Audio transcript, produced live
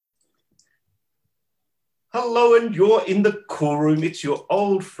Hello, and you're in the cool room. It's your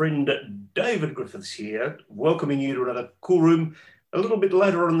old friend David Griffiths here, welcoming you to another cool room. A little bit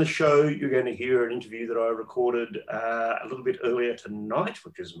later on in the show, you're going to hear an interview that I recorded a little bit earlier tonight,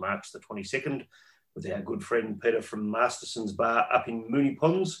 which is March the 22nd, with our good friend Peter from Masterson's bar up in Moonee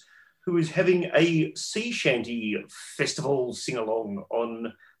Ponds, who is having a sea shanty festival sing-along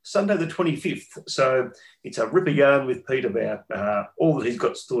on Sunday the 25th. So it's a ripper yarn with Pete about all that he's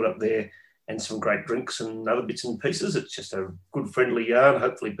got stored up there, and some great drinks and other bits and pieces. It's just a good, friendly yarn.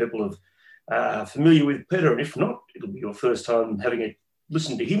 Hopefully people are familiar with Peter, and if not, it'll be your first time having a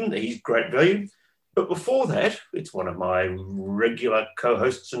listen to him. He's great value. But before that, it's one of my regular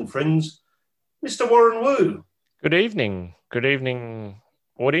co-hosts and friends, Mr. Warren Woo. Good evening,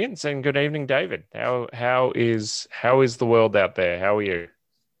 audience, and good evening, David. How is the world out there? How are you?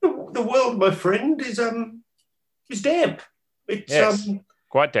 The world, my friend, is damp. It's yes,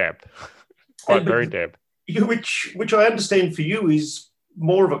 quite damp. Quite very damp. Which I understand for you is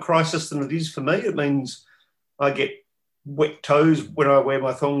more of a crisis than it is for me. It means I get wet toes when I wear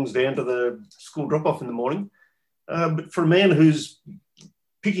my thongs down to the school drop-off in the morning. But for a man who's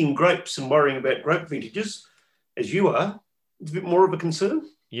picking grapes and worrying about grape vintages, as you are, it's a bit more of a concern.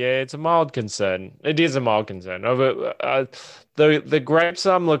 Yeah, it's a mild concern. It is a mild concern. The grapes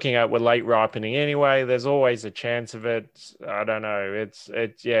I'm looking at were late ripening anyway. There's always a chance of it. I don't know.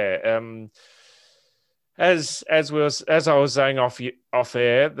 As I was saying off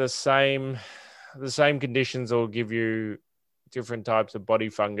air, the same conditions will give you different types of body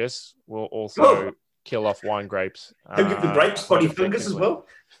fungus. Will also kill off wine grapes. They'll give the grapes body fungus as well.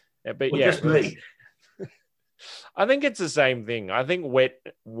 Yeah, but just me. I think it's the same thing. I think wet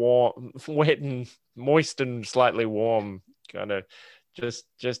and moist and slightly warm kind of just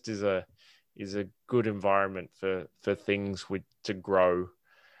is a good environment for things to grow.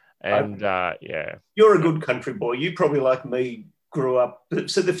 And you're a good country boy. You probably, like me, grew up.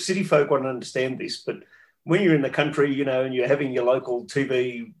 So the city folk won't understand this, but when you're in the country, and you're having your local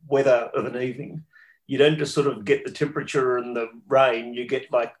TV weather of an evening, you don't just sort of get the temperature and the rain. You get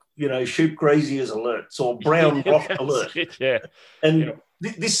sheep graziers alerts or brown rot alert. Yeah. And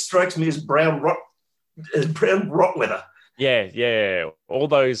this strikes me as brown rot weather. Yeah. All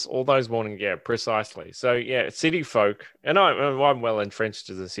those mornings, yeah, precisely. So yeah, city folk, and I'm well entrenched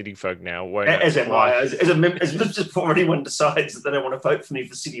as a city folk now. As am I. As just before anyone decides that they don't want to vote for me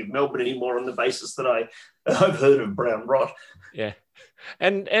for the City of Melbourne anymore on the basis that I've heard of brown rot. Yeah,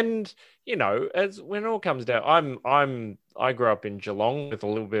 and as when it all comes down, I grew up in Geelong with a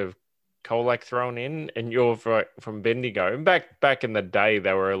little bit of Colac thrown in, and you're from Bendigo. And back in the day,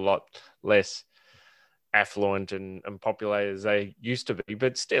 they were a lot less affluent and populated as they used to be,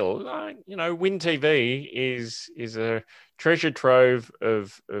 but still, Win TV is a treasure trove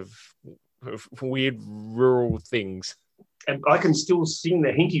of weird rural things. And I can still sing the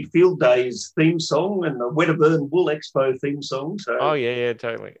Hinky Field Days theme song and the Wedderburn Wool Expo theme song. So. Oh, yeah,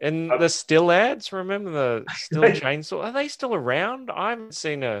 totally. And the still ads, remember the still chainsaw? Are they still around? I haven't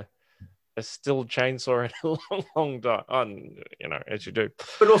seen a still chainsaw in a long, long time, as you do.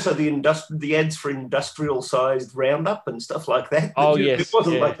 But also the ads for industrial-sized Roundup and stuff like that. Oh, yes. It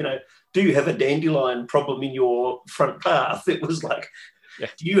wasn't do you have a dandelion problem in your front path? It was like,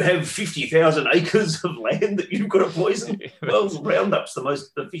 do you have 50,000 acres of land that you've got to poison? Well, Roundup's the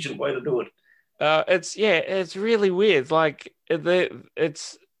most efficient way to do it. It's really weird. Like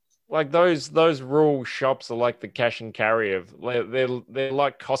it's like those rural shops are like the cash and carry of they're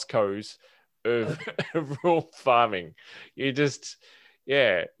like Costco's of rural farming. You just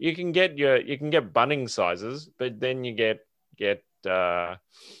you can get Bunnings sizes, but then you get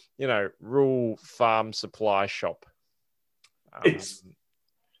rural farm supply shop.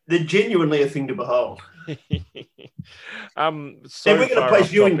 They're genuinely a thing to behold. So we're going to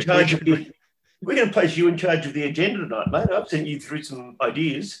place you in charge of we're going to place you in charge of the agenda tonight, mate. I've sent you through some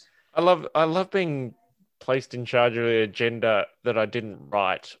ideas. I love being placed in charge of the agenda that I didn't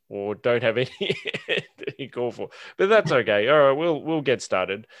write or don't have any call for, but that's okay. All right, we'll get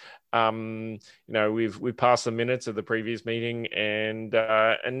started. We've passed the minutes of the previous meeting, and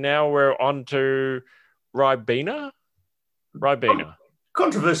now we're on to Ribena.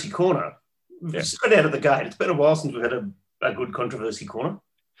 Controversy corner. Straight out of the gate. It's been a while since we've had a good controversy corner.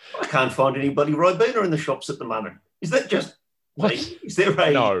 I can't find anybody Ribena in the shops at the moment. Is that just me? Is there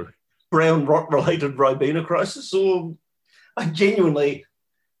a brown rot related Ribena crisis, or genuinely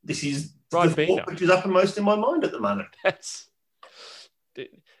this is Ribena, the thought which is uppermost in my mind at the moment? Is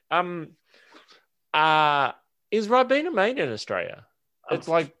Ribena made in Australia? It's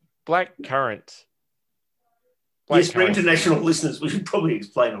like black currant. Yes, for international listeners, we should probably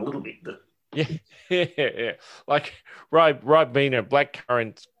explain a little bit that Yeah, yeah. Like Ribena,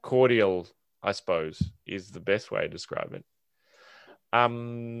 blackcurrant cordial, I suppose, is the best way to describe it.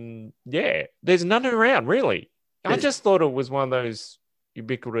 Yeah, there's none around really. I just thought it was one of those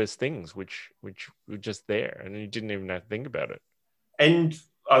ubiquitous things which were just there, and you didn't even have to think about it. And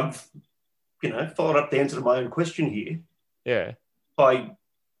I've, followed up the answer to my own question here. Yeah. By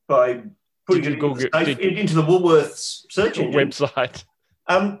putting it into the Woolworths search engine website.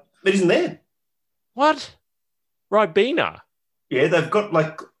 It isn't there. What? Ribena? Yeah, they've got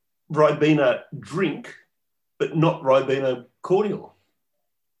like Ribena drink, but not Ribena cordial.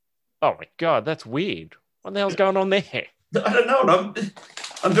 Oh my God, that's weird. What the hell's going on there? I don't know. And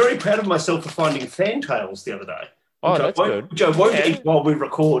I'm very proud of myself for finding fantails the other day. Oh, that's good. Which I won't eat while we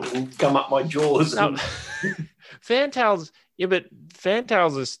record and gum up my jaws. No. Fantails, yeah, but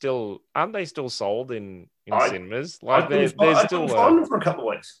fantails are still, aren't they still sold in cinemas? Like they're still find them for a couple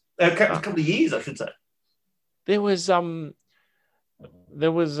of weeks. A couple of years, I should say. There was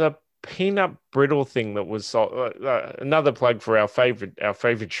a peanut brittle thing that was sold. Another plug for our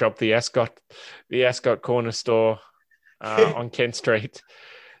favorite shop, the Ascot Corner Store on Kent Street.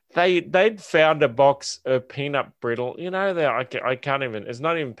 They'd found a box of peanut brittle. I can't even. It's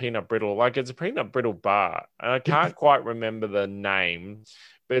not even peanut brittle. Like it's a peanut brittle bar, and I can't quite remember the name,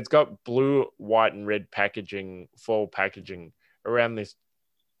 but it's got blue, white, and red packaging, foil packaging around this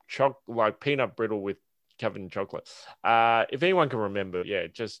like peanut brittle with covered in chocolate. If anyone can remember, yeah,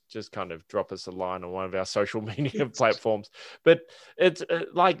 just kind of drop us a line on one of our social media platforms. But it's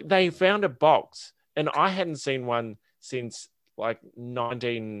like they found a box, and I hadn't seen one since like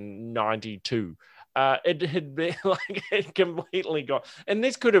 1992. It had been like it completely gone, and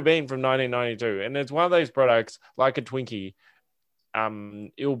this could have been from 1992. And it's one of those products like a Twinkie.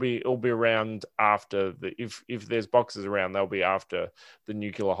 It'll be around after if there's boxes around, they'll be after the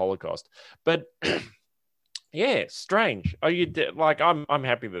nuclear holocaust. But yeah, strange. Are you like I'm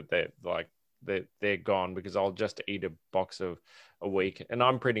happy that they're gone, because I'll just eat a box of a week, and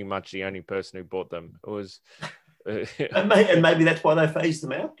I'm pretty much the only person who bought them. It was. And maybe that's why they phased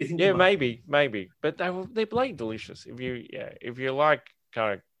them out. Do you think? Yeah, maybe, but they're bloody delicious. If you like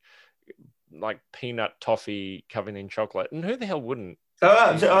kind of like peanut toffee covered in chocolate, and who the hell wouldn't?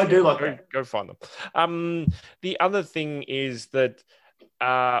 I do like that. Go find them. The other thing is that,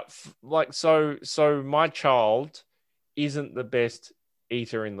 so my child isn't the best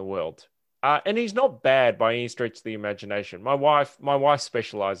eater in the world, and he's not bad by any stretch of the imagination. My wife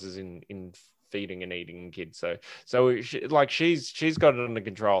specializes in feeding and eating kids, so she's got it under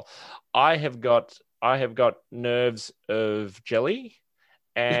control. I have got nerves of jelly,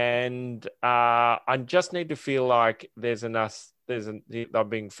 and I just need to feel like there's enough. I've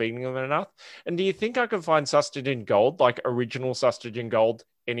been feeding them enough. And do you think I can find Sustagen Gold, like original Sustagen Gold,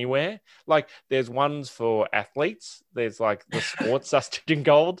 anywhere? Like there's ones for athletes. There's like the sports Sustagen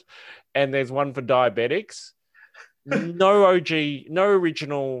Gold, and there's one for diabetics. No OG, no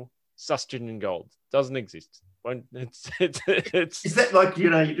original Sustagen Gold doesn't exist. It's Is that like,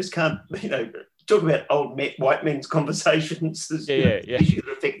 you just can't, talk about old white men's conversations? Yeah. This is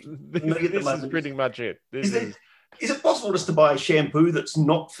pretty much it. Is it possible just to buy a shampoo that's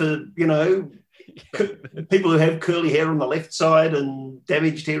not for, people who have curly hair on the left side and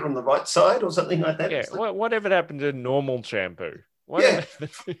damaged hair on the right side, or something like that? Yeah. Whatever happened to normal shampoo?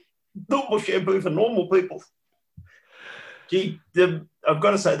 Normal shampoo for normal people. Gee, I've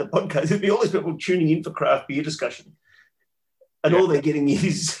got to say, the podcast, there'll be all these people tuning in for craft beer discussion, and all they're getting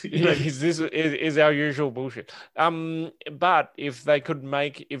is, is our usual bullshit. But if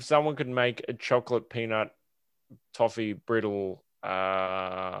someone could make a chocolate peanut toffee brittle,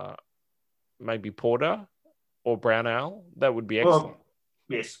 maybe porter or brown ale, that would be excellent.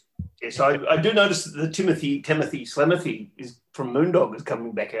 Yes. I do notice that the Timothy Slamothy is from Moondog is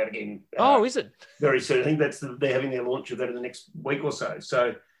coming back out again. Is it? Very soon. I think they're having their launch of that in the next week or so.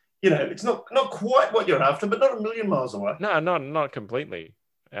 So, it's not quite what you're after, but not a million miles away. No, not completely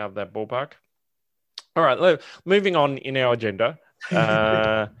out of that ballpark. All right, moving on in our agenda.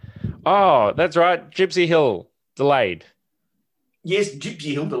 That's right. Gipsy Hill delayed. Yes,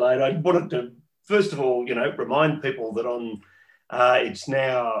 Gipsy Hill delayed. I wanted to, first of all, remind people that on it's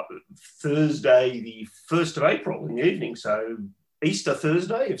now Thursday, the 1st of April in the evening. So Easter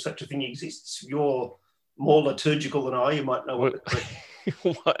Thursday, if such a thing exists. You're more liturgical than I. You might know what.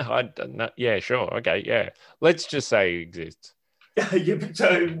 I don't know. Yeah, sure. Okay, yeah. Let's just say it exists. Yeah,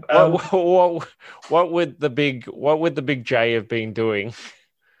 so what would the big J have been doing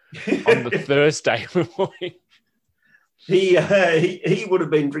on the Thursday morning? He would have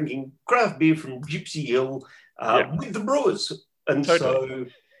been drinking craft beer from Gipsy Hill with the Brewers. And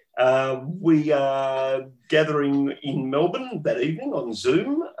totally. So We are gathering in Melbourne that evening on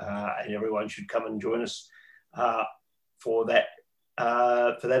Zoom, and everyone should come and join us for that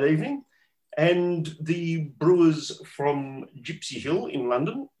evening. And the brewers from Gipsy Hill in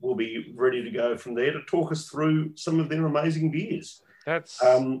London will be ready to go from there to talk us through some of their amazing beers.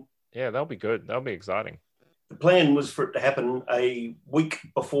 That'll be good. That'll be exciting. The plan was for it to happen a week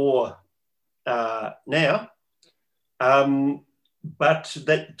before now, but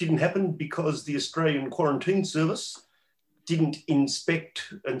that didn't happen because the Australian Quarantine Service didn't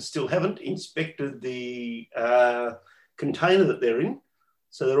inspect and still haven't inspected the container that they're in.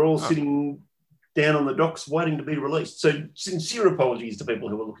 So they're all sitting down on the docks waiting to be released. So sincere apologies to people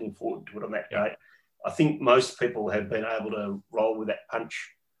who were looking forward to it on that day. I think most people have been able to roll with that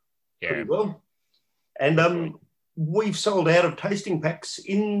punch pretty well. And we've sold out of tasting packs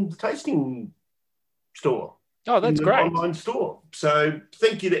in the tasting store. Oh, that's great. Online store. So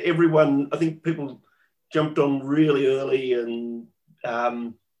thank you to everyone. I think people jumped on really early, and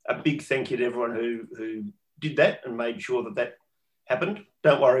a big thank you to everyone who did that and made sure that happened.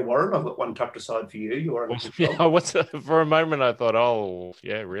 Don't worry, Warren, I've got one tucked aside for you. You're on for a moment I thought, oh,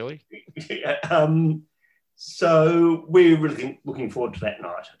 yeah, really? So we're really looking forward to that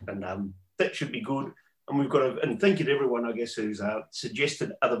night, and that should be good. And we've got and thank you to everyone, I guess, who's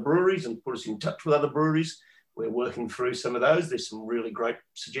suggested other breweries and put us in touch with other breweries. We're working through some of those. There's some really great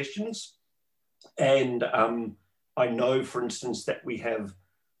suggestions. And I know, for instance, that we have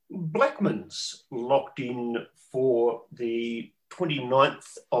Blackman's locked in for the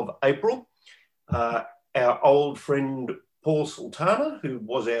 29th of April. Our old friend Paul Sultana, who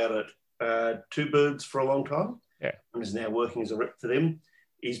was out at Two Birds for a long time and is now working as a rep for them,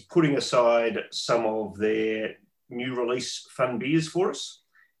 is putting aside some of their new release fun beers for us.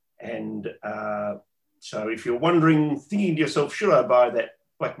 And so if you're wondering, thinking to yourself, should I buy that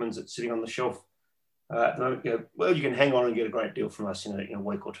Blackman's that's sitting on the shelf at the moment, you can hang on and get a great deal from us in a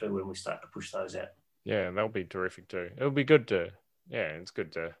week or two when we start to push those out. Yeah, that'll be terrific too. It'll be good to, it's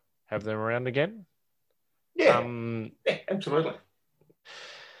good to have them around again. Yeah, absolutely.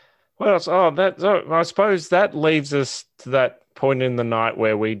 Well, I suppose that leaves us to that point in the night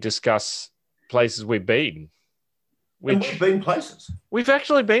where we discuss places we've been. And we've been places. We've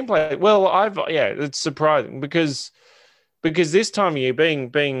actually been places. Well, it's surprising because this time of year,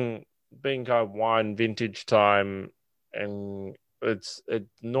 being kind of wine vintage time, and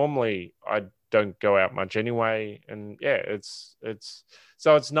normally I don't go out much anyway, and it's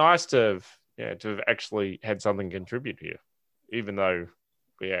nice to have actually had something contribute here, even though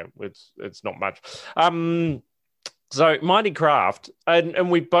it's not much. So Mighty Craft,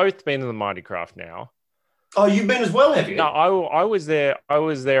 and we've both been in the Mighty Craft now. Oh, you've been as well, have you? No, I was there. I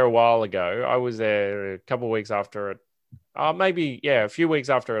was there a while ago. I was there a couple of weeks after it. A few weeks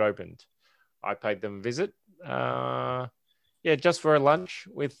after it opened. I paid them a visit. Just for a lunch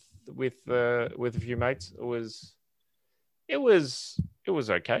with a few mates. It was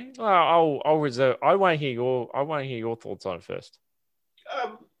okay. I'll reserve. I won't hear your thoughts on it first.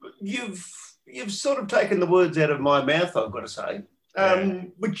 You've sort of taken the words out of my mouth, I've got to say,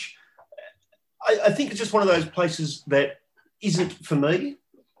 which I think it's just one of those places that isn't for me.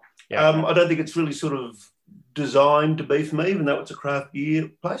 Yeah. I don't think it's really sort of designed to be for me, even though it's a craft beer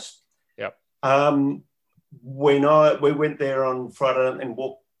place. Yep. When we went there on Friday night and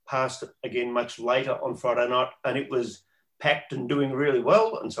walked past it again much later on Friday night, and it was packed and doing really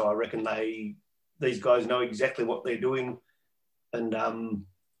well. And so I reckon these guys know exactly what they're doing, and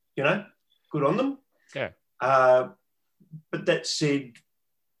good on them. Yeah. But that said,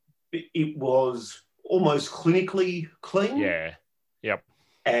 it was almost clinically clean. Yeah. Yep.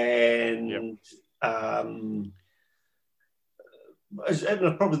 And and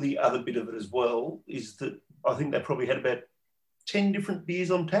probably the other bit of it as well is that I think they probably had about 10 different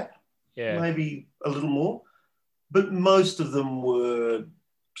beers on tap. Yeah. Maybe a little more. But most of them were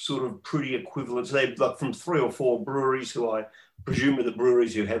sort of pretty equivalent. So they're like from 3 or 4 breweries who I presume are the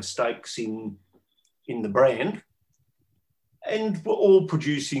breweries who have stakes in the brand, and were all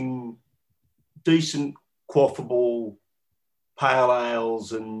producing decent, quaffable pale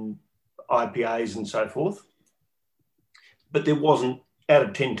ales and IPAs and so forth. But there wasn't, out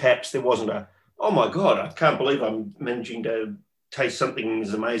of 10 taps, there wasn't oh my God, I can't believe I'm managing to taste something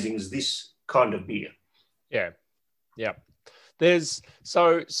as amazing as this kind of beer. Yeah. Yeah. There's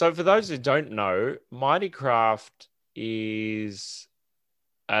so for those who don't know, Mighty Craft is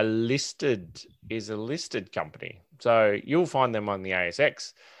a listed company. So you'll find them on the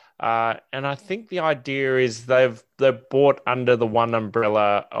ASX. And I think the idea is they've bought under the one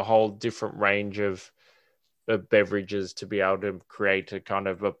umbrella a whole different range of beverages to be able to create a kind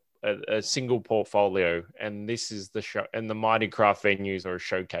of a single portfolio, and this is the show, and the Mighty Craft venues are a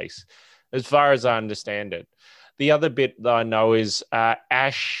showcase, as far as I understand it. The other bit that I know is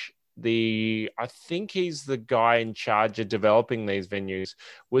Ash, I think he's the guy in charge of developing these venues,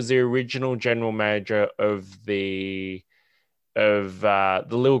 was the original general manager of the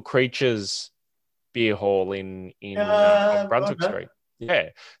Little Creatures beer hall in on Brunswick Street. Yeah.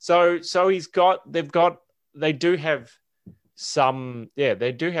 So they do have some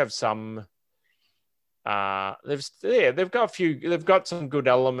they've got some good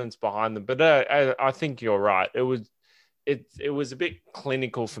elements behind them, but I think you're right. It was a bit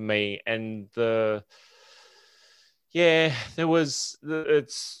clinical for me, and I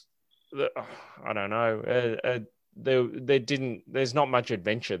don't know. There's not much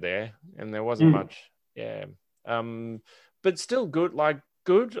adventure there, and there wasn't much. Yeah. But still good.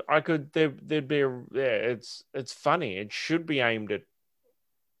 It's funny. It should be aimed at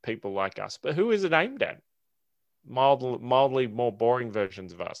people like us, but who is it aimed at? Mildly more boring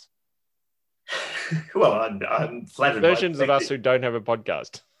versions of us. Well, I'm flattered. Versions of us who don't have a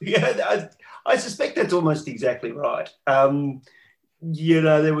podcast. Yeah, I suspect that's almost exactly right.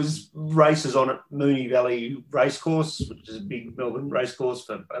 There was races on at Moonee Valley Racecourse, which is a big Melbourne racecourse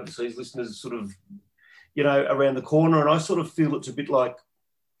for overseas listeners, sort of, around the corner. And I sort of feel it's a bit like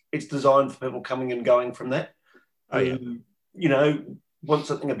it's designed for people coming and going from that. Who want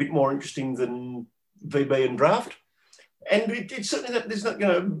something a bit more interesting than VB and draft. And it's certainly that there's not,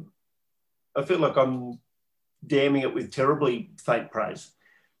 I feel like I'm damning it with terribly faint praise.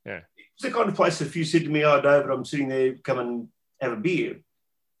 Yeah. It's the kind of place that if you said to me, "Oh, David, I'm sitting there, come and have a beer,"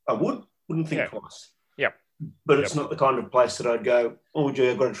 I wouldn't think twice. Yeah. But it's not the kind of place that I'd go, "Oh,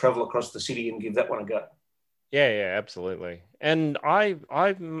 gee, I've got to travel across the city and give that one a go." Yeah, absolutely. And I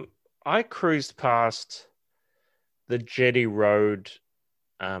cruised past the Jetty Road.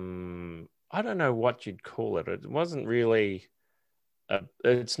 I don't know what you'd call it. It wasn't really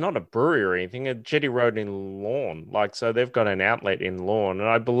it's not a brewery or anything. A Jetty Road in Lorne. So they've got an outlet in Lorne, and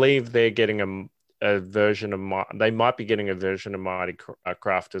I believe they're getting a version of they might be getting a version of Mighty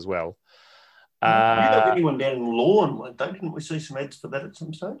Craft as well. You have anyone down in Lorne, weren't they? Didn't we see some ads for that at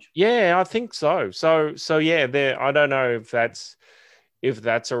some stage? Yeah, I think so. So yeah, I don't know if that's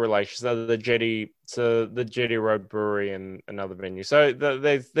a relation. So the Jetty Road Brewery and another venue. So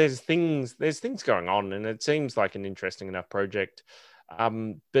there's things going on, and it seems like an interesting enough project,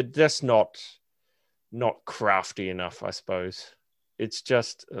 but that's not crafty enough, I suppose. It's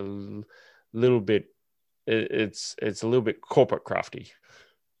just a little bit. It's a little bit corporate crafty.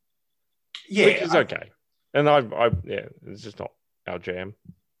 Yeah, which is okay. And it's just not our jam.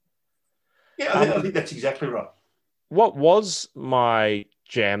 Yeah, I think that's exactly right. What was my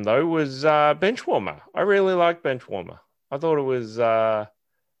jam, though, was Benchwarmer. I really liked Benchwarmer. I thought it was so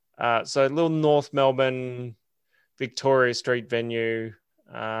little North Melbourne, Victoria Street venue.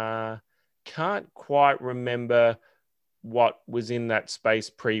 Can't quite remember what was in that space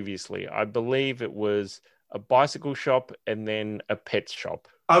previously. I believe it was a bicycle shop and then a pet shop.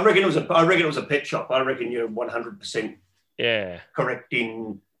 I reckon it was a pet shop. I reckon you're 100% correct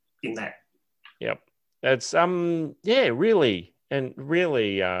in that. Yep. It's really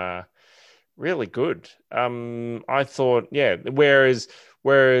good. I thought,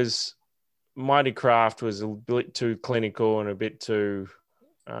 whereas Mighty Craft was a bit too clinical and a bit too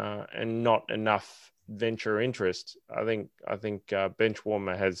and not enough venture interest. I think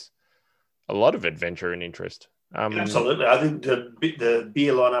Benchwarmer has a lot of adventure and interest. Absolutely. I think the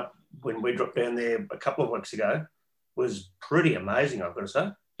beer lineup when we dropped down there a couple of weeks ago was pretty amazing, I've got to say.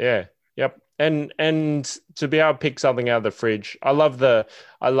 Yeah. Yep. And to be able to pick something out of the fridge, I love the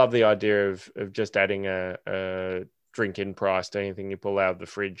idea of just adding a drink-in price to anything you pull out of the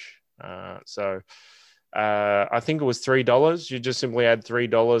fridge. So I think it was $3. You just simply add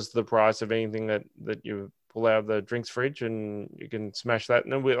 $3 to the price of anything that you pull out of the drinks fridge, and you can smash that.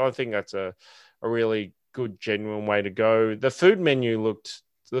 And I think that's a really good, genuine way to go. The food menu looked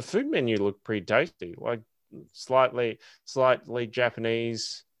pretty tasty, like slightly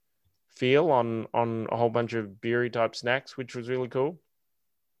Japanese feel on a whole bunch of beery type snacks, which was really cool.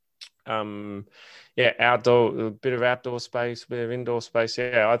 Outdoor, a bit of outdoor space, a bit of indoor space.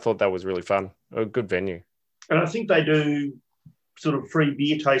 Yeah, I thought that was really fun. A good venue. And I think they do sort of free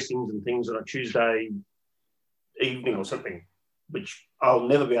beer tastings and things on a Tuesday evening or something, which I'll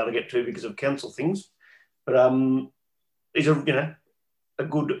never be able to get to because of council things. But it's a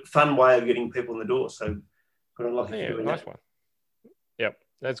good, fun way of getting people in the door. So good on lucky for doing nice that. One. Yep.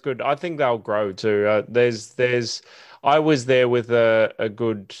 That's good. I think they'll grow too. I was there with a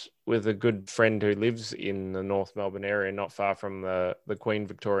good friend who lives in the North Melbourne area, not far from the Queen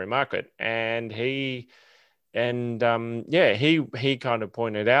Victoria Market, and he kind of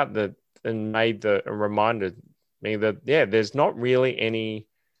pointed out that and reminded me that there's not really any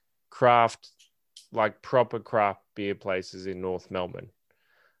proper craft beer places in North Melbourne.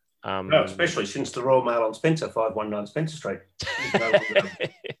 No, especially since the Royal Mail on Spencer, 519 Spencer Street.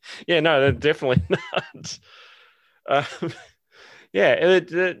 Yeah, no, they're definitely not.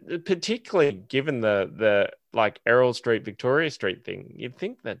 Particularly given the like Errol Street, Victoria Street thing, you'd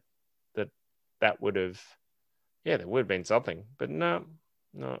think that would have, there would have been something, but no.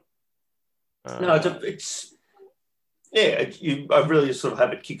 No, I really sort of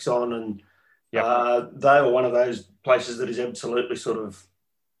hope it kicks on, and they were one of those places that is absolutely sort of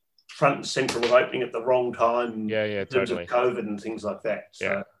front and central of opening at the wrong time. In terms of COVID and things like that.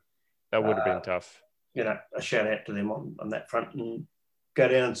 So, that would have been tough. A shout out to them on that front, and go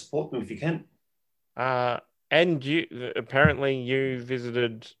down and support them if you can. And you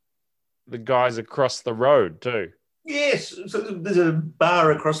visited the guys across the road too. Yes, so there's a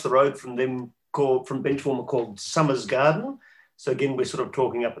bar across the road from them from Benchwarmer called Summer's Garden. So again, we're sort of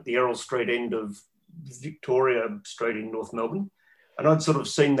talking up at the Errol Street end of Victoria Street in North Melbourne. And I'd sort of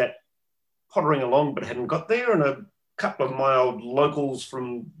seen that pottering along but hadn't got there. And a couple of my old locals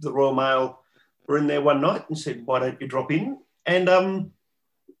from the Royal Mail were in there one night and said, why don't you drop in? And I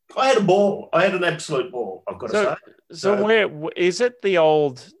had a ball. I had an absolute ball, I've got to say. So where is it? The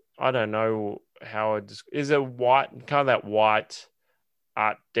old, I don't know how is it white, kind of that white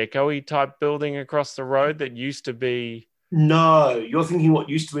Art Deco-y type building across the road that used to be? No, you're thinking what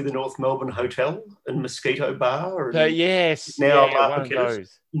used to be the North Melbourne Hotel and Mosquito Bar. Yes, now one of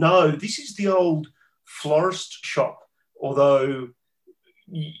those. No, this is the old florist shop, although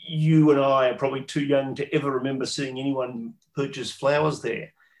you and I are probably too young to ever remember seeing anyone purchase flowers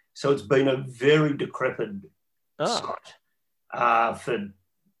there. So it's been a very decrepit site for,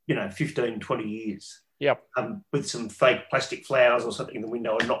 15, 20 years. Yep. With some fake plastic flowers or something in the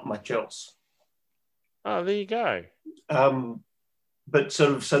window and not much else. Oh, there you go. But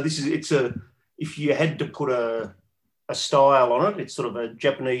so if you had to put a style on it, it's sort of a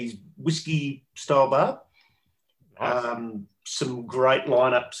Japanese whiskey style bar. Nice. Some great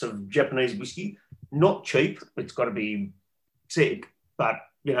lineups of Japanese whiskey, not cheap. It's got to be said, but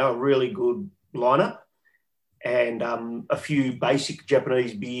a really good lineup, and a few basic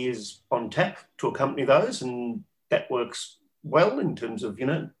Japanese beers on tap to accompany those, and that works well in terms of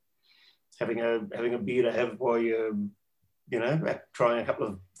having a beer to have while you're trying a couple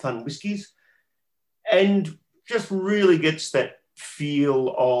of fun whiskies, and just really gets that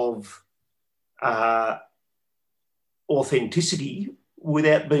feel of authenticity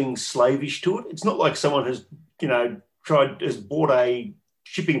without being slavish to it. It's not like someone has bought a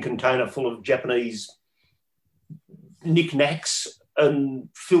shipping container full of Japanese knickknacks and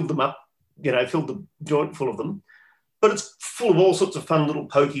filled them up, filled the joint full of them. But it's full of all sorts of fun little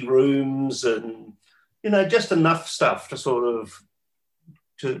pokey rooms and, just enough stuff to sort of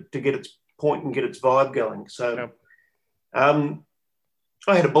to get its point and get its vibe going. So I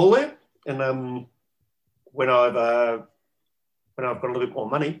had a ball there, and when I've got a little bit more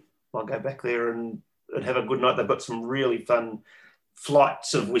money, I'll go back there and have a good night. They've got some really fun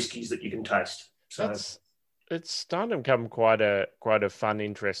flights of whiskies that you can taste. So it's starting to become quite a fun,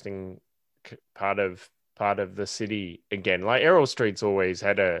 interesting part of the city again. Like Errol Street's always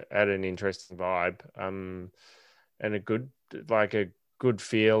had an interesting vibe, and a good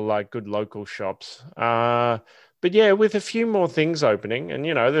feel, like good local shops. But yeah, with a few more things opening, and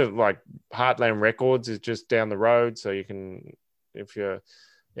the like Heartland Records is just down the road, so you can,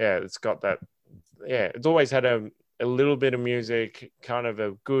 it's got that. Yeah, it's always had a little bit of music, kind of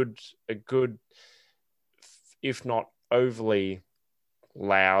a good, if not overly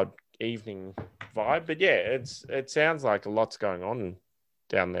loud evening vibe. But yeah, it sounds like a lot's going on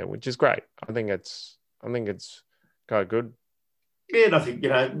down there, which is great. I think it's quite good. Yeah, and I think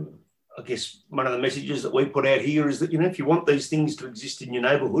I guess one of the messages that we put out here is that if you want these things to exist in your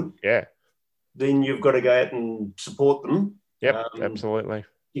neighbourhood, then you've got to go out and support them. Yep, absolutely.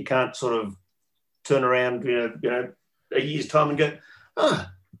 You can't sort of turn around, a year's time and go,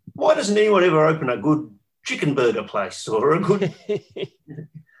 why doesn't anyone ever open a good chicken burger place or a good?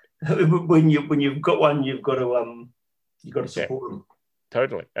 when you've got one, you've got to support them.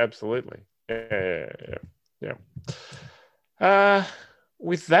 Totally, absolutely. Yeah.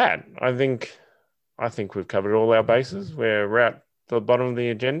 With that, I think we've covered all our bases. We're at the bottom of the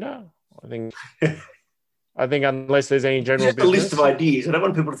agenda. I think I think unless there's any general Just a business. list of ideas. I don't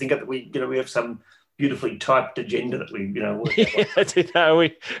want people to think that we have some beautifully typed agenda that we work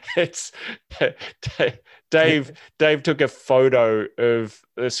out. It's Dave took a photo of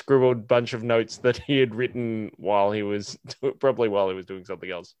a scribbled bunch of notes that he had written while he was doing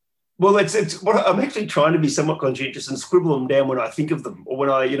something else. Well, it's what I'm actually trying to be somewhat conscientious and scribble them down when I think of them, or when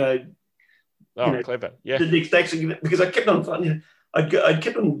I clever, yeah. The next actually, because I kept on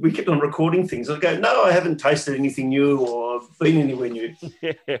we kept on recording things. I'd go, no, I haven't tasted anything new or been anywhere new.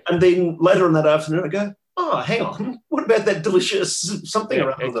 And then later on that afternoon, I go, oh, hang on, what about that delicious something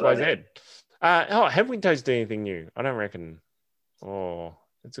around that I had? Have we tasted anything new? I don't reckon. Oh,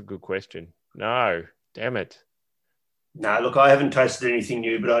 that's a good question. No, damn it. No, look, I haven't tasted anything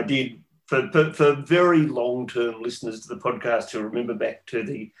new, but I did for very long-term listeners to the podcast who remember back to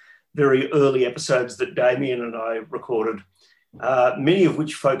the very early episodes that Damien and I recorded, many of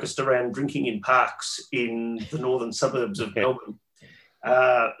which focused around drinking in parks in the northern suburbs of Melbourne.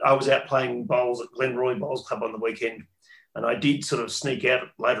 I was out playing bowls at Glenroy Bowls Club on the weekend, and I did sort of sneak out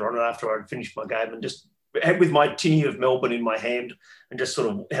later on after I'd finished my game and just had with my tinny of Melbourne in my hand and just sort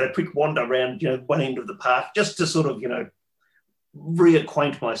of had a quick wander around, one end of the park just to sort of,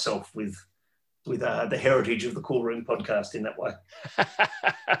 reacquaint myself with the heritage of the Cool Room podcast in that way.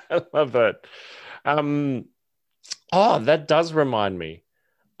 I love it. That does remind me.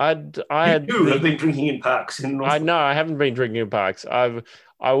 You have been drinking in parks in North. I know I haven't been drinking in parks. There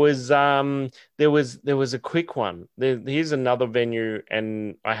was a quick one. Here's another venue,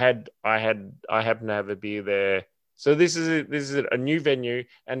 and I happen to have a beer there. So this is a new venue,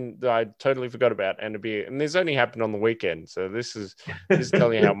 and I totally forgot about, and a beer. And this only happened on the weekend. So this is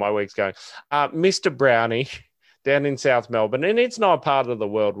telling you how my week's going. Mr. Brownie down in South Melbourne, and it's not a part of the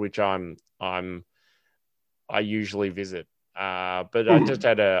world which I usually visit. But I just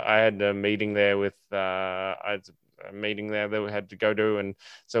had a meeting there with I had a meeting there that we had to go to, and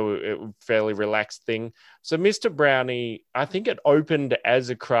so it was a fairly relaxed thing. So Mr. Brownie, I think it opened as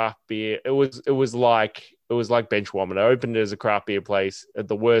a craft beer. It was like Benchwarmer. It opened as a craft beer place at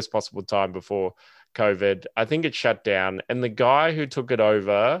the worst possible time before COVID. I think it shut down, and the guy who took it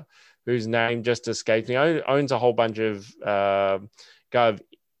over, whose name just escaped me, owns a whole bunch of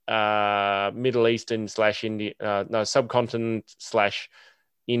Middle Eastern / Indian, subcontinent /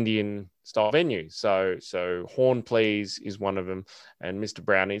 Indian style venues. So Horn Please is one of them, and Mr.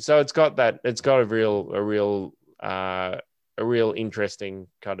 Brownie. So it's got a real interesting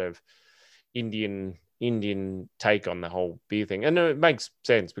kind of Indian take on the whole beer thing, and it makes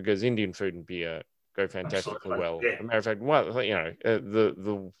sense because Indian food and beer go fantastically well. Yeah. As a matter of fact,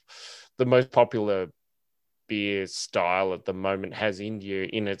 the most popular beer style at the moment has India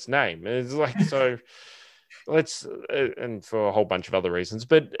in its name. It's like, so let's and for a whole bunch of other reasons,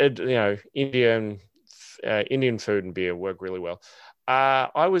 but Indian food and beer work really well.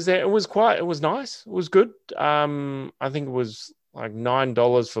 I was there. It was nice. It was good. I think it was like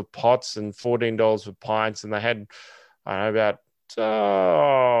 $9 for pots and $14 for pints, and they had about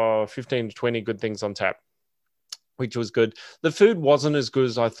 15 to 20 good things on tap, which was good. The food wasn't as good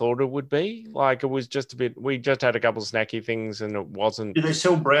as I thought it would be. Like, it was just a bit. We just had a couple of snacky things, and it wasn't. Did they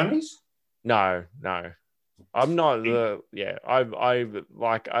sell brownies? No. I'm not the. Yeah, I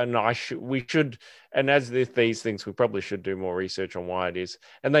like, and we should. And as these things, we probably should do more research on why it is.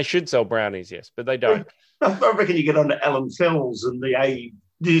 And they should sell brownies, yes, but they don't. I reckon you get on to Alan Fells and the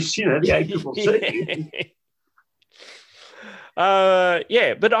ACCC.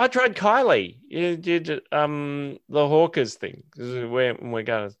 But I tried Kylie. You did the Hawkers thing. We're going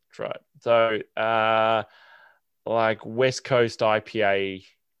to try it. So like West Coast IPA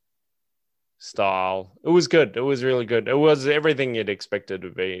style. It was good. It was really good. It was everything you'd expect it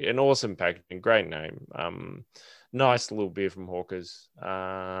to be. An awesome packaging, great name. Nice little beer from Hawkers.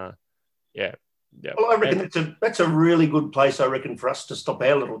 Yeah. Well, I reckon that's a really good place, I reckon, for us to stop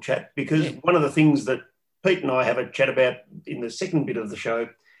our little chat, because one of the things that Pete and I have a chat about in the second bit of the show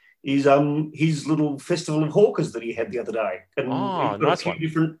is his little festival of hawkers that he had the other day. And he's got nice a few one.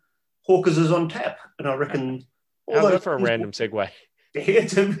 different hawkers on tap. And I reckon... How's that for a random segue?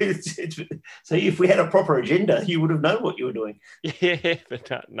 So if we had a proper agenda, you would have known what you were doing. Yeah,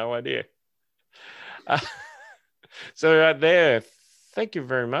 but no idea. So there, thank you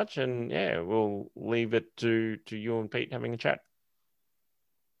very much. And yeah, we'll leave it to you and Pete having a chat.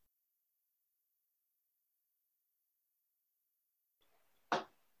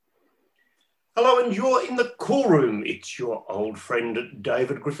 Hello, and you're in the Cool Room. It's your old friend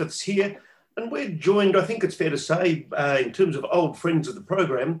David Griffiths here. And we're joined, I think it's fair to say, in terms of old friends of the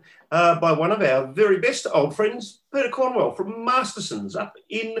program, by one of our very best old friends, Peter Cornwell from Masterson's up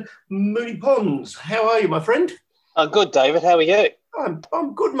in Moonee Ponds. How are you, my friend? I'm good, David. How are you? I'm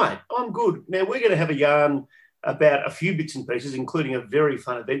good, mate. I'm good. Now, we're going to have a yarn about a few bits and pieces, including a very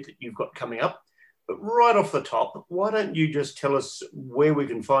fun event that you've got coming up. But right off the top, why don't you just tell us where we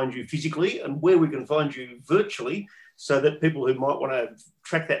can find you physically and where we can find you virtually, so that people who might want to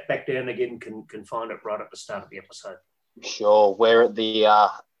track that back down again can find it right at the start of the episode. Sure. We're at the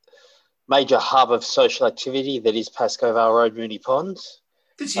major hub of social activity that is Pascoe Vale Road, Moonee Ponds.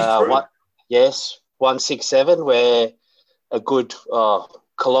 This is true. Yes, 167. We're a good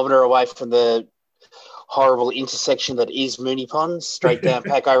kilometre away from the horrible intersection that is Moonee Ponds, straight down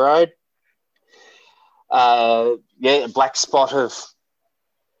Pascoe Road. A black spot of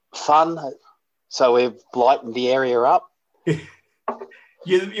fun. So we've lightened the area up.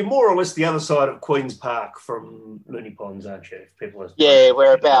 You're more or less the other side of Queen's Park from Moonee Ponds, aren't you?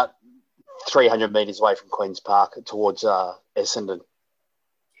 We're about 300 metres away from Queen's Park towards Essendon.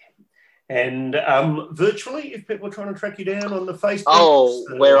 And virtually, if people are trying to track you down on the Facebook,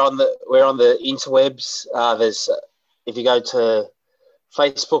 we're on the interwebs. There's if you go to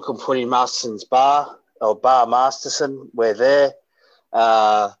Facebook and put in Masterson's Bar or Bar Masterson, we're there.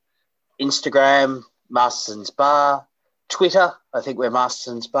 Instagram, Masterson's Bar. Twitter, I think we're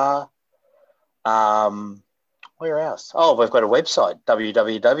Masterson's Bar. Where else? Oh, we've got a website,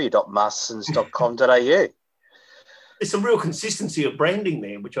 www.mastersons.com.au. There's some real consistency of branding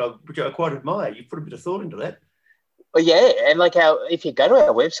there, which I quite admire. You put a bit of thought into that. Well, yeah, and if you go to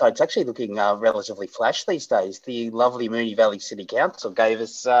our website, it's actually looking relatively flash these days. The lovely Moonee Valley City Council gave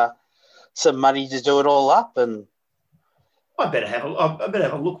us some money to do it all up, and I better have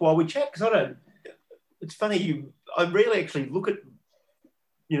a look while we chat, because I don't. It's funny, I rarely actually look at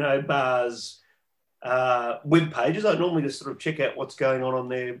bars' web pages. I normally just sort of check out what's going on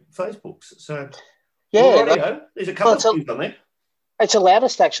their Facebooks. So there's a couple of things on there. It's allowed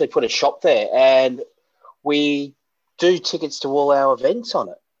us to actually put a shop there, and we do tickets to all our events on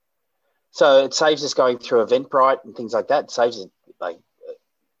it. So it saves us going through Eventbrite and things like that. It saves us like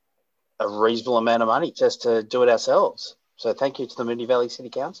a reasonable amount of money just to do it ourselves. So thank you to the Moonee Valley City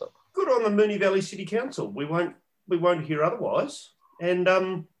Council. Good on the Moonee Valley City Council. We won't hear otherwise. And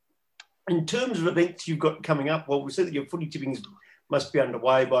in terms of events you've got coming up, well, we said that your footy tippings must be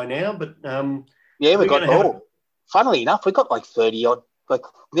underway by now, but we've got more. Funnily enough, we've got like 30 odd, like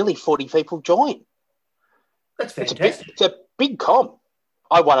nearly 40 people join. That's fantastic. It's a big comp.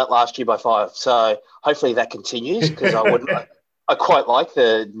 I won it last year by 5, so hopefully that continues, because I quite like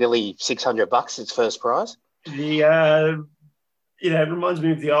the nearly $600 its first prize. It reminds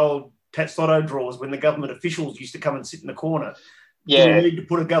me of the old Tats Lotto draws when the government officials used to come and sit in the corner. Yeah. Do you need to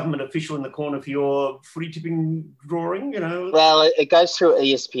put a government official in the corner for your footy tipping drawing? Well, it goes through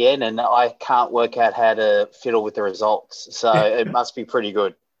ESPN, and I can't work out how to fiddle with the results, so it must be pretty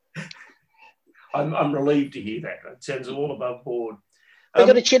good. I'm relieved to hear that. It sounds all above board. We've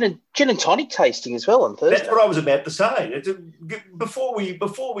got a gin and tonic tasting as well on Thursday. That's what I was about to say. Before we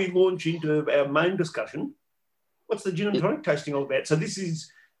launch into our main discussion, what's the gin and tonic tasting all about? So this is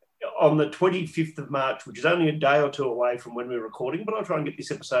on the 25th of March, which is only a day or two away from when we're recording, but I'll try and get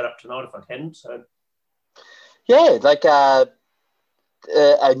this episode up tonight if I can. So, yeah, like a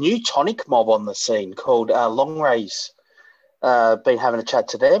new tonic mob on the scene called Long Ray's. Been having a chat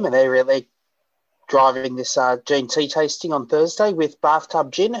to them, and they're really driving this G&T tasting on Thursday with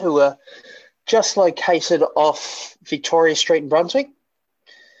Bathtub Gin, who are just located off Victoria Street in Brunswick.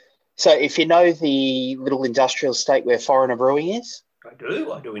 So if you know the little industrial estate where Foreigner Brewing is. I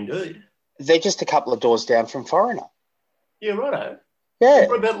do indeed. They're just a couple of doors down from Foreigner. Yeah, righto. Yeah.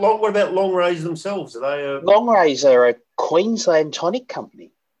 What about Long Rays themselves? Are they Long Rays are a Queensland tonic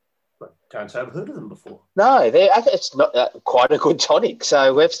company. I can't say I've heard of them before. No, it's not quite a good tonic,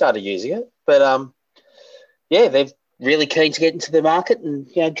 so we've started using it. But they're really keen to get into the market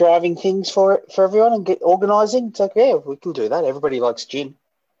and driving things for everyone and get organising. It's like, yeah, we can do that. Everybody likes gin.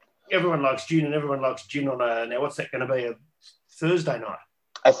 Everyone likes gin, and everyone likes gin on now what's that going to be, a Thursday night?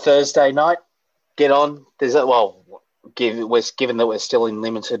 A Thursday night. Get on. Given that we're still in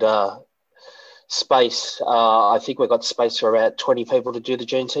limited space, I think we've got space for about 20 people to do the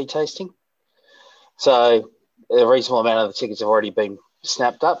G&T tasting. So a reasonable amount of the tickets have already been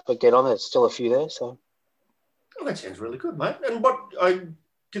snapped up, but get on. There's still a few there. So. Oh, that sounds really good, mate. And what I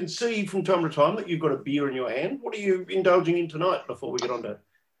can see from time to time that you've got a beer in your hand. What are you indulging in tonight before we get on to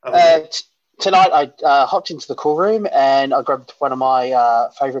other Tonight I hopped into the cool room and I grabbed one of my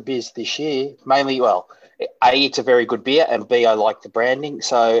favourite beers this year. Mainly, A, it's a very good beer, and B, I like the branding.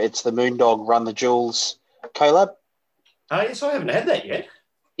 So it's the Moondog Run the Jewels collab. Oh, yes, I haven't had that yet.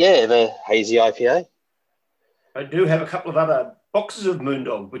 Yeah, the hazy IPA. I do have a couple of other boxes of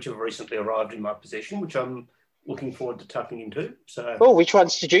Moondog which have recently arrived in my possession, which I'm looking forward to tucking into. So, Oh, which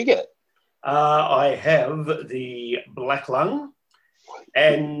ones did you get? I have the Black Lung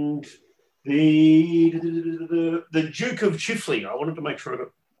and the Duke of Chifley. I wanted to make sure I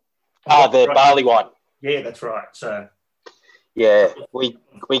got The right. barley one. Yeah, that's right. So, yeah, we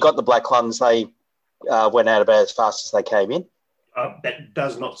got the Black Lungs. They went out about as fast as they came in. that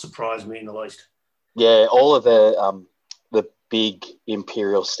does not surprise me in the least. Yeah, all of the big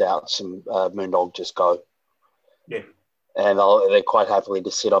imperial stouts and Moondog just go. Yeah. And they're quite happily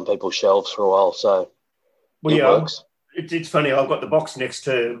to sit on people's shelves for a while. So it works. It's funny. I've got the box next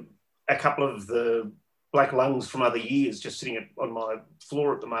to a couple of the Black Lungs from other years just sitting on my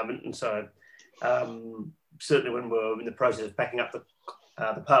floor at the moment. And so certainly when we're in the process of packing up the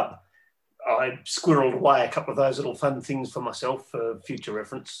pub, I squirreled away a couple of those little fun things for myself for future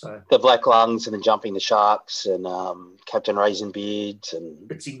reference. So the Black Lungs and the Jumping the Sharks and Captain Raisinbeards and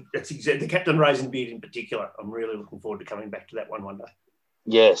that's exactly the Captain Raisinbeard in particular. I'm really looking forward to coming back to that one day.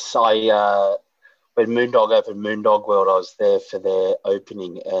 Yes, I when Moondog opened Moondog World, I was there for their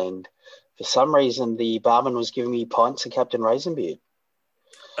opening, and for some reason the barman was giving me pints of Captain Raisinbeard.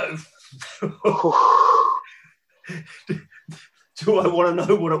 Do I want to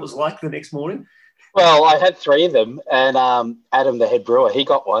know what it was like the next morning? Well, I had 3 of them, and Adam, the head brewer, he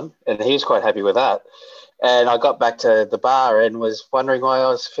got one, and he was quite happy with that. And I got back to the bar and was wondering why I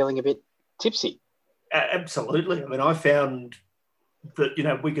was feeling a bit tipsy. Absolutely. I mean, I found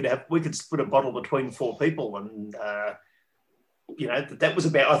that we could split a bottle between 4 people, and that was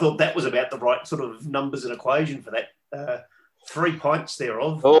about. I thought that was about the right sort of numbers and equation for that. 3 pints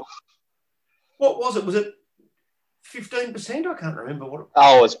thereof. Oh. What was it? Was it 15%? I can't remember what.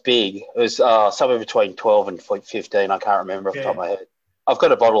 Oh, it was big. It was somewhere between 12 and 15. I can't remember off the top of my head. I've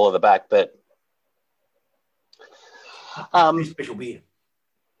got a bottle at the back, but special beer.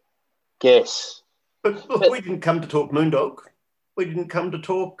 Yes. But look, we didn't come to talk Moondog. We didn't come to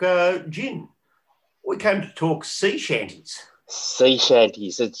talk gin. We came to talk sea shanties. Sea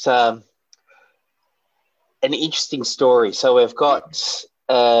shanties. It's an interesting story. So we've got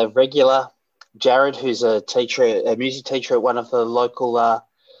regular Jared, who's a music teacher at one of the local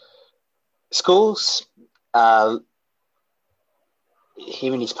schools. Him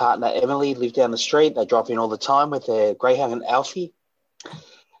and his partner Emily live down the street. They drop in all the time with their greyhound and Alfie.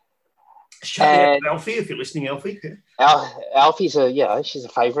 Shout out to Alfie if you're listening, Alfie. Alfie's she's a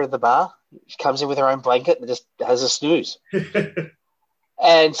favourite of the bar. She comes in with her own blanket and just has a snooze.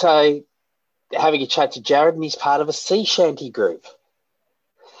 And so having a chat to Jared, and he's part of a sea shanty group.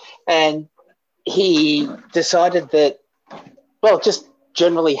 And he decided that, just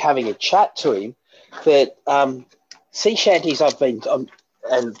generally having a chat to him, that sea shanties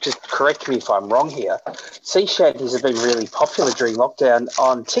and just correct me if I'm wrong here, sea shanties have been really popular during lockdown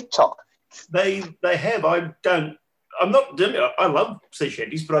on TikTok. They have. I love sea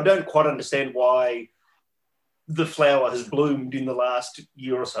shanties, but I don't quite understand why the flower has bloomed in the last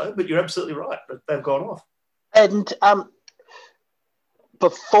year or so. But you're absolutely right. They've gone off. And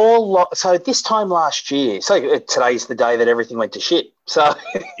so this time last year, so today's the day that everything went to shit. So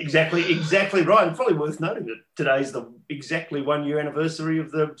exactly right. And probably worth noting that today's the exactly 1 year anniversary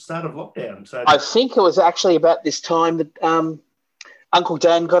of the start of lockdown. So I think it was actually about this time that Uncle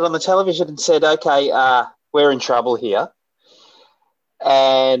Dan got on the television and said, "Okay, we're in trouble here."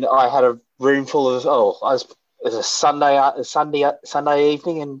 And I had a room full of it was a Sunday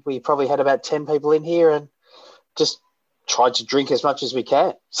evening, and we probably had about 10 people in here, and just tried to drink as much as we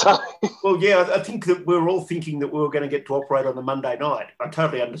can. So, well, yeah, I think that we're all thinking that we were going to get to operate on the Monday night. I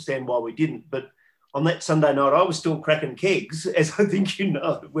totally understand why we didn't, but on that Sunday night, I was still cracking kegs, as I think you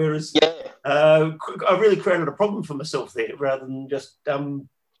know. Whereas, I really created a problem for myself there, rather than just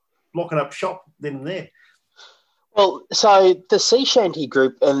locking up shop then and there. Well, so the sea shanty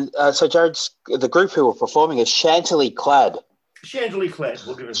group, and so Jared's the group who were performing is Shantily Clad. Shantily Clad,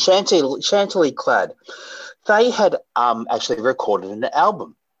 we'll give it. Shantily Clad. They had actually recorded an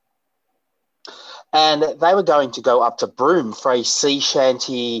album, and they were going to go up to Broome for a sea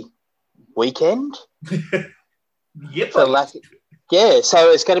shanty weekend. Yep.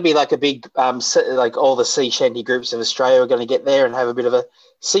 So it's going to be like a big, like all the sea shanty groups of Australia are going to get there and have a bit of a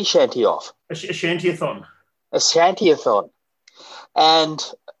sea shanty off. A shanty-a-thon. A shanty-a-thon. And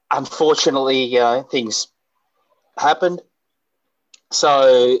unfortunately, things happened.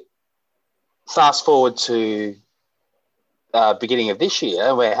 So fast forward to beginning of this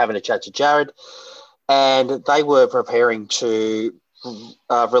year, we're having a chat to Jared, and they were preparing to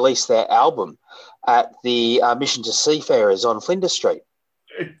release their album at the Mission to Seafarers on Flinders Street.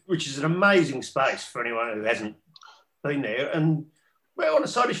 Which is an amazing space for anyone who hasn't been there. And well, on a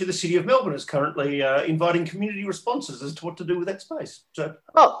side issue, the City of Melbourne is currently inviting community responses as to what to do with that space. So,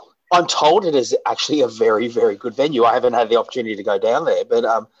 I'm told it is actually a very, very good venue. I haven't had the opportunity to go down there, but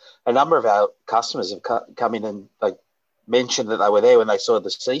a number of our customers have come in and mentioned that they were there when they saw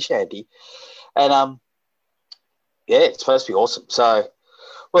the sea shanty. And, it's supposed to be awesome. So,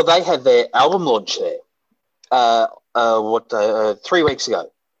 well, they had their album launch there, 3 weeks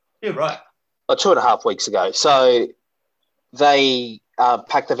ago. Yeah, right. Or 2.5 weeks ago. So they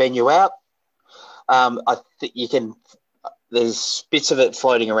packed the venue out. I think there's bits of it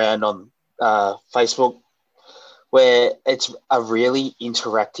floating around on Facebook where it's a really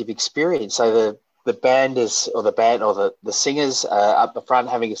interactive experience. So the singers up the front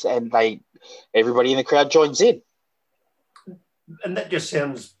having everybody in the crowd joins in. And that just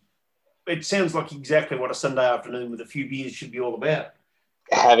sounds like exactly what a Sunday afternoon with a few beers should be all about.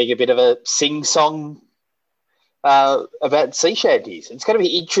 Having a bit of a sing-song about sea shanties. It's going to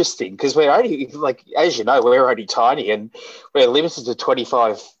be interesting because we're only, as you know, we're only tiny and we're limited to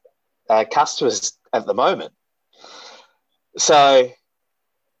 25 customers at the moment. So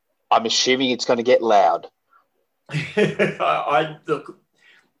I'm assuming it's going to get loud.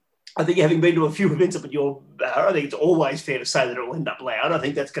 I think having been to a few events up at your bar, I think it's always fair to say that it'll end up loud. I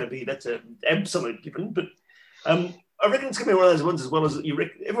think that's an absolute given. But I reckon it's going to be one of those ones as well as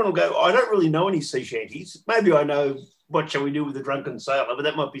everyone will go, I don't really know any sea shanties. Maybe I know What Shall We Do with the Drunken Sailor, but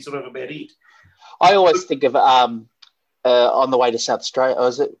that might be sort of about it. I always think of On the Way to South Australia. Or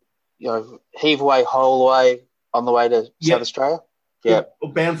is it, Heave Away, Hole Away, On the Way to South Australia? Yeah.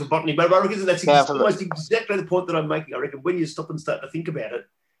 Or Bound for Botany. But I reckon that's almost exactly the point that I'm making. I reckon when you stop and start to think about it,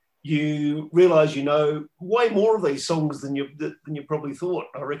 you realise you know way more of these songs than you probably thought.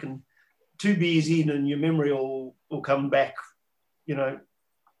 I reckon 2 beers in and your memory will come back,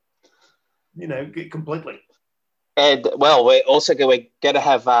 completely. And, well, we're going to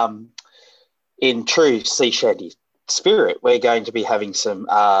have, in true sea shanty spirit, we're going to be having some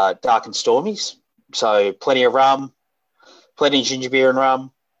dark and stormies. So plenty of rum, plenty of ginger beer and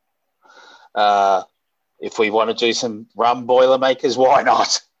rum. If we want to do some rum Boilermakers, why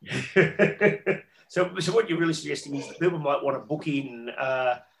not? So what you're really suggesting is that people might want to book in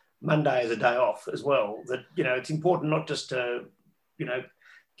Monday as a day off as well. That it's important not just to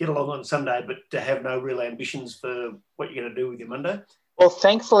get along on Sunday, but to have no real ambitions for what you're going to do with your Monday. Well,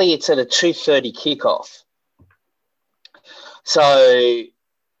 thankfully, it's at a 2:30 kickoff. So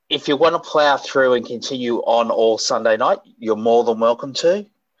if you want to plough through and continue on all Sunday night, you're more than welcome to.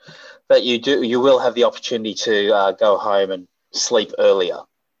 But you will have the opportunity to go home and sleep earlier.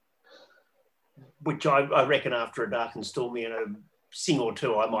 Which I reckon after a dark and stormy and a sing or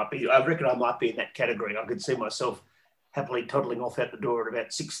two, I reckon I might be in that category. I could see myself happily toddling off out the door at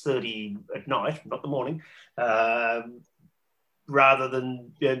about 6:30 at night, not the morning, rather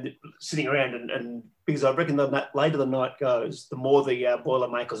than sitting around and because I reckon the later the night goes, the more the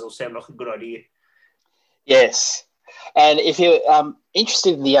Boilermakers will sound like a good idea. Yes. And if you're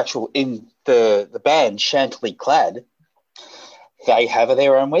interested in the band Shantily Clad, they have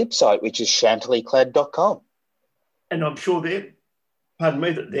their own website, which is shantilyclad.com. And I'm sure that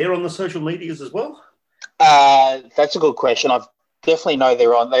they're on the social medias as well? That's a good question. I definitely know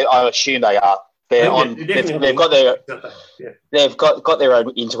they're on. I assume they are. They've got their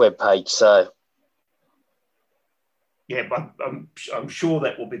own interweb page. So yeah, but I'm sure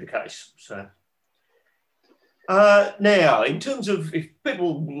that will be the case. So now, in terms of if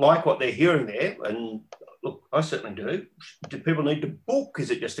people like what they're hearing there, and look, I certainly do people need to book?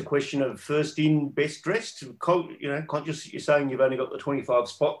 Is it just a question of first in, best dressed? Conscious you're saying you've only got the 25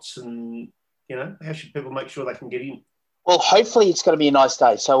 spots, and how should people make sure they can get in? Well, hopefully it's going to be a nice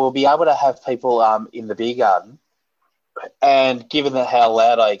day, so we'll be able to have people in the beer garden. And given how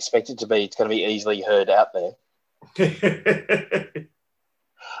loud I expect it to be, it's going to be easily heard out there.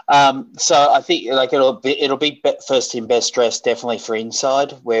 So I think it'll be first in, best dressed, definitely for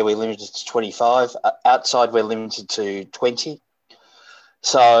inside, where we're limited to 25. Outside, we're limited to 20.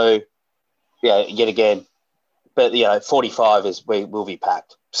 So yeah, yet again, but 45 will be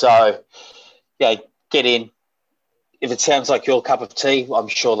packed. So yeah, get in. If it sounds like your cup of tea, I'm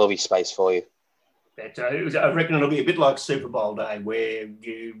sure there'll be space for you. I reckon it'll be a bit like Super Bowl day, where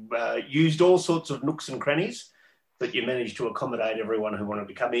you used all sorts of nooks and crannies, but you managed to accommodate everyone who wanted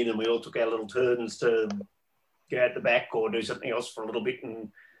to come in, and we all took our little turns to get out the back or do something else for a little bit.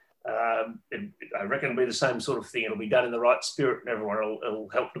 And I reckon it'll be the same sort of thing. It'll be done in the right spirit, and everyone will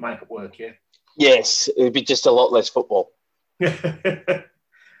help to make it work, yeah? Yes, it would be just a lot less football.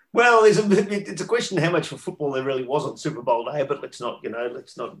 Well, it's a question how much of football there really was on Super Bowl day, but let's not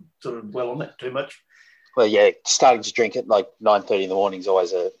sort of dwell on that too much. Well, yeah, starting to drink at like 9:30 in the morning is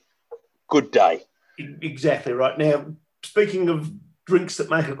always a good day. Exactly right. Now, speaking of drinks that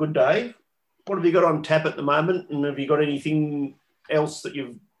make a good day, what have you got on tap at the moment? And have you got anything else that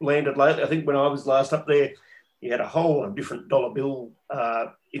you've landed lately? I think when I was last up there, you had a whole lot of different dollar bill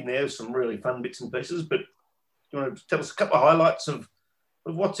in there, some really fun bits and pieces. But you want to tell us a couple of highlights of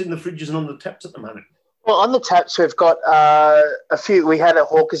what's in the fridges and on the taps at the moment? Well, on the taps, we've got a few. We had a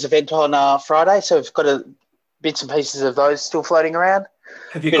Hawkers event on Friday, so we've got bits and pieces of those still floating around.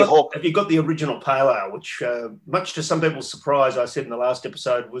 Have you got the original pale ale, which, much to some people's surprise, I said in the last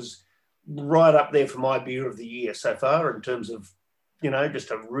episode, was right up there for my beer of the year so far in terms of,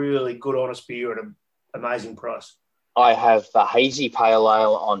 just a really good, honest beer at an amazing price? I have a hazy pale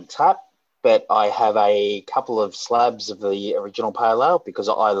ale on tap, but I have a couple of slabs of the original pale ale because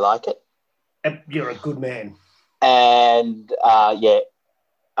I like it. You're a good man. And,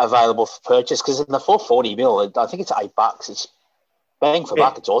 available for purchase because in the 440 mil, I think it's $8. It's bang for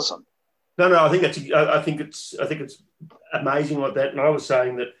buck. It's awesome. No, I think it's amazing like that. And I was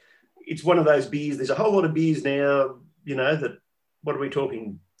saying that it's one of those beers. There's a whole lot of beers now, that, what are we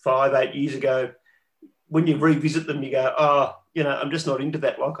talking, 5-8 years ago? When you revisit them, you go, I'm just not into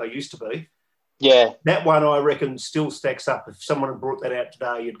that like I used to be. Yeah. That one, I reckon, still stacks up. If someone had brought that out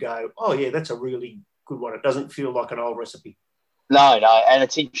today, you'd go, oh, yeah, that's a really good one. It doesn't feel like an old recipe. No. And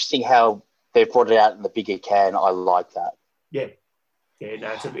it's interesting how they've brought it out in the bigger can. I like that. Yeah. Yeah,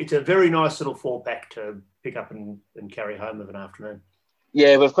 no, it's a very nice little 4-pack to pick up and carry home of an afternoon.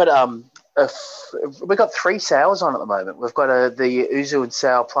 Yeah, we've got we've got 3 sours on at the moment. We've got the Ouzo and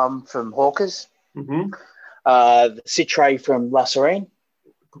Sour Plum from Hawkers, mm-hmm. The Citray from La Serene.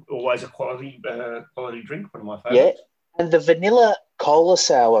 Always a quality drink, one of my favourites. Yeah, and the Vanilla Cola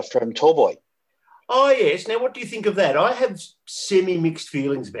Sour from Tallboy. Oh, yes. Now, what do you think of that? I have semi-mixed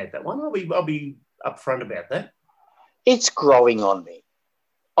feelings about that one. I'll be upfront about that. It's growing on me.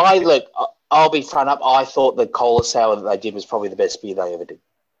 I'll be front up. I thought the Cola Sour that they did was probably the best beer they ever did.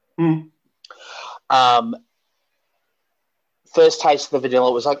 Mm. First taste of the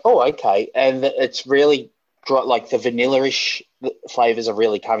vanilla was like, oh, okay. And it's really dry, like the vanilla-ish flavours are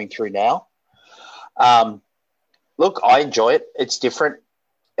really coming through now. Look, I enjoy it. It's different,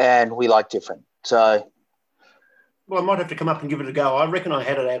 and we like different. So, well, I might have to come up and give it a go. I reckon I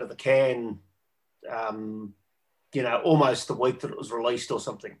had it out of the can, almost the week that it was released or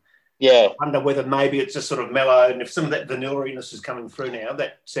something. Yeah. I wonder whether maybe it's just sort of mellowed, and if some of that vanilla-iness is coming through now,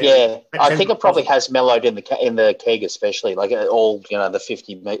 I think it probably has mellowed in the keg, especially like all the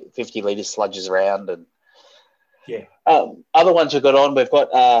 50 litre sludges around, and other ones we've got on. We've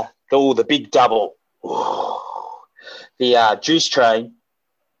got the big double, the juice train.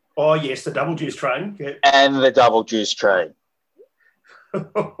 Oh yes, the double juice train, and the double juice train.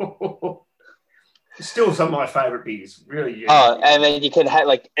 Still some of my favourite beers, really. Yeah. Oh, and then you can have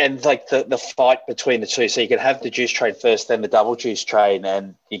the fight between the two. So you can have the juice train first, then the double juice train,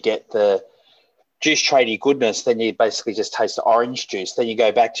 and you get the juice trainy goodness. Then you basically just taste the orange juice. Then you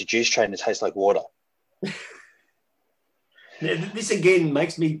go back to juice train and it tastes like water. Now, this again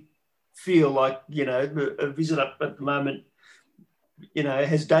makes me feel like a visit up at the moment,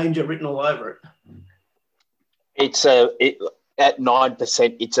 has danger written all over it. It's at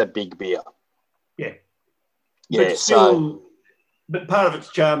 9%. It's a big beer. Yeah. Yeah. But part of its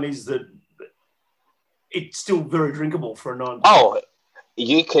charm is that it's still very drinkable for a 9%. Oh,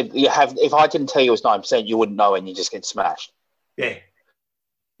 if I didn't tell you it was 9%, you wouldn't know and you just get smashed. Yeah.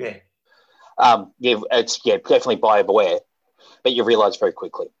 Yeah. It's definitely buyer beware, but you realise very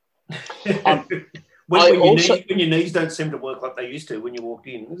quickly. When your knees don't seem to work like they used to when you walked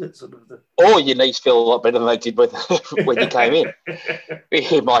in, is it sort of or your knees feel a lot better than they did when you came in.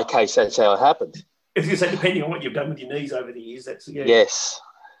 In my case, that's how it happened. I was going to say, depending on what you've done with your knees over the years, that's Yes.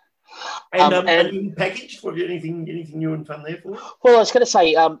 And packaged? What, anything new and fun there for you? Well, I was going to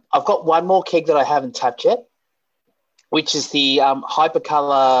say, I've got one more keg that I haven't tapped yet, which is the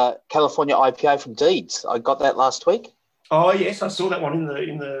Hypercolour California IPA from Deeds. I got that last week. Oh yes, I saw that one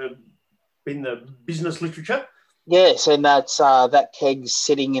in the business literature. Yes, and that's that keg's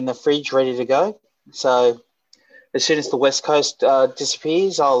sitting in the fridge ready to go. So as soon as the West Coast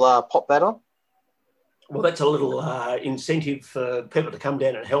disappears, I'll pop that on. Well, that's a little incentive for people to come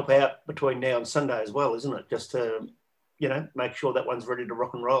down and help out between now and Sunday as well, isn't it? Just to, make sure that one's ready to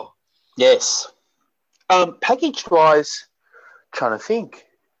rock and roll. Yes. Packaged-wise, trying to think.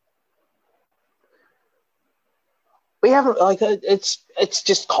 we haven't it's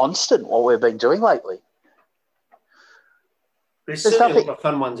just constant what we've been doing lately. There's certainly a lot of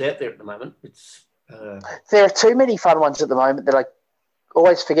fun ones out there at the moment. There are too many fun ones at the moment that I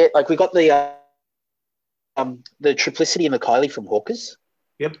always forget. Like we got the Triplicity and the Kylie from Hawkers.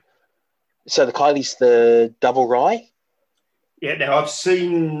 Yep. So the Kylie's the double rye. Yeah, now I've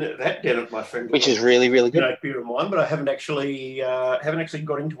seen that down at my friend, which is really, really good. Beer and wine, but I haven't actually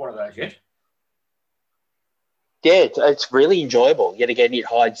got into one of those yet. Yeah, it's really enjoyable. Yet again, it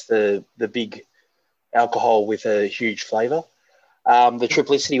hides the big alcohol with a huge flavour. The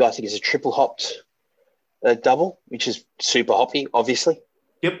Triplicity, I think, is a triple hopped double, which is super hoppy, obviously.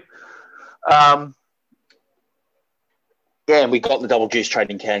 Yep. Yeah, and we got the double juice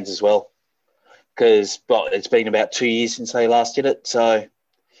trading cans as well. Because it's been about 2 years since they last did it. So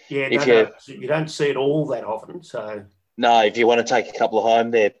yeah, you don't see it all that often. So no, if you want to take a couple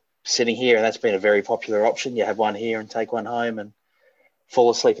home, they're sitting here, and that's been a very popular option. You have one here and take one home and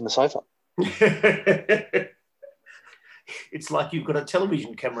fall asleep on the sofa. It's like you've got a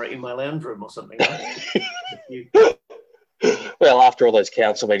television camera in my lounge room or something. Right? Well, after all those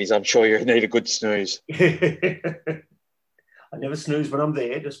council meetings, I'm sure you need a good snooze. I never snooze when I'm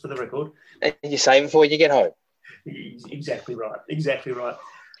there, just for the record. And you save it for when you get home. Exactly right. Exactly right.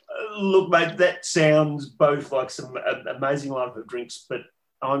 Look, mate, that sounds both like some amazing lineup of drinks, but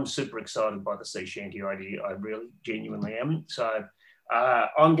I'm super excited by the sea shanty idea. I really genuinely am. So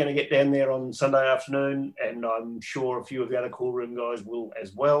I'm going to get down there on Sunday afternoon, and I'm sure a few of the other cool room guys will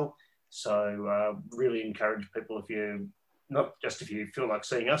as well. So really encourage people, if you feel like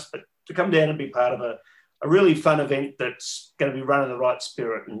seeing us, but to come down and be part of a really fun event that's going to be run in the right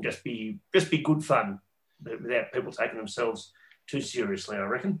spirit and just be good fun without people taking themselves too seriously, I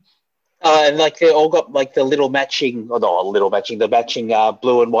reckon. And like they all got like the matching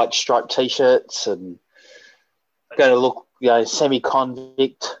blue and white striped t-shirts, and going to look,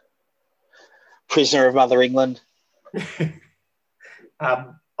 semi-convict, prisoner of Mother England.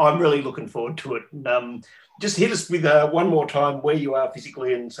 I'm really looking forward to it. Just hit us with one more time where you are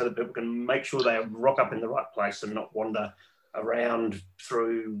physically, and so that people can make sure they rock up in the right place and not wander around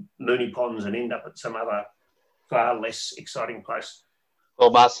through Moonee Ponds and end up at some other far less exciting place. Well,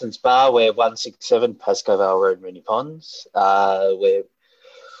 Masterson's Bar, we're 167 Pascoe Vale Road, Moonee Ponds. We're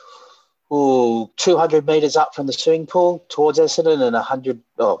 200 metres up from the swimming pool towards Essendon, and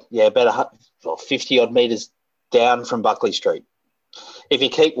about 50-odd metres down from Buckley Street. If you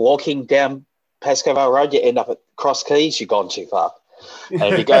keep walking down Pascoe Vale Road, you end up at Cross Keys, you've gone too far. And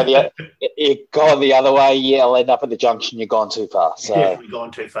if you go the other way, you'll end up at the junction, you've gone too far. So definitely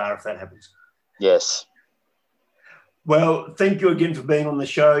gone too far if that happens. Yes. Well, thank you again for being on the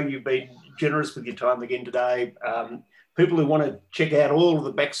show. You've been generous with your time again today. People who want to check out all of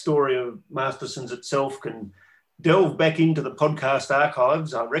the backstory of Masterson's itself can delve back into the podcast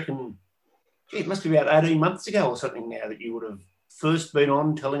archives. I reckon, it must be about 18 months ago or something now that you would have first been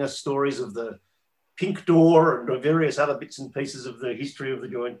on telling us stories of the Pink Door and various other bits and pieces of the history of the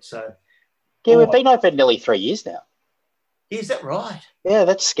joint. So, yeah, we've been open nearly 3 years now. Is that right? Yeah,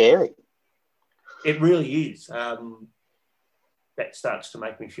 that's scary. It really is. That starts to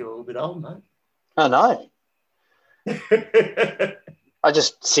make me feel a little bit old, mate. I know. I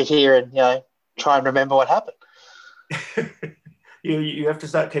just sit here and, try and remember what happened. You have to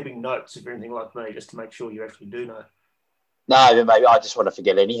start keeping notes if you're anything like me, just to make sure you actually do know. No, but maybe I just want to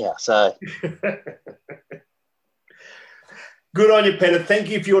forget anyhow. So good on you, Peter. Thank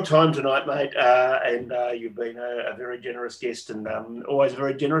you for your time tonight, mate. And you've been a very generous guest and always a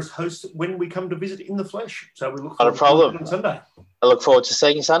very generous host when we come to visit in the flesh. So we look forward to it on Sunday. I look forward to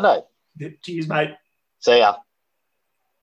seeing you Sunday. Cheers, mate. See ya.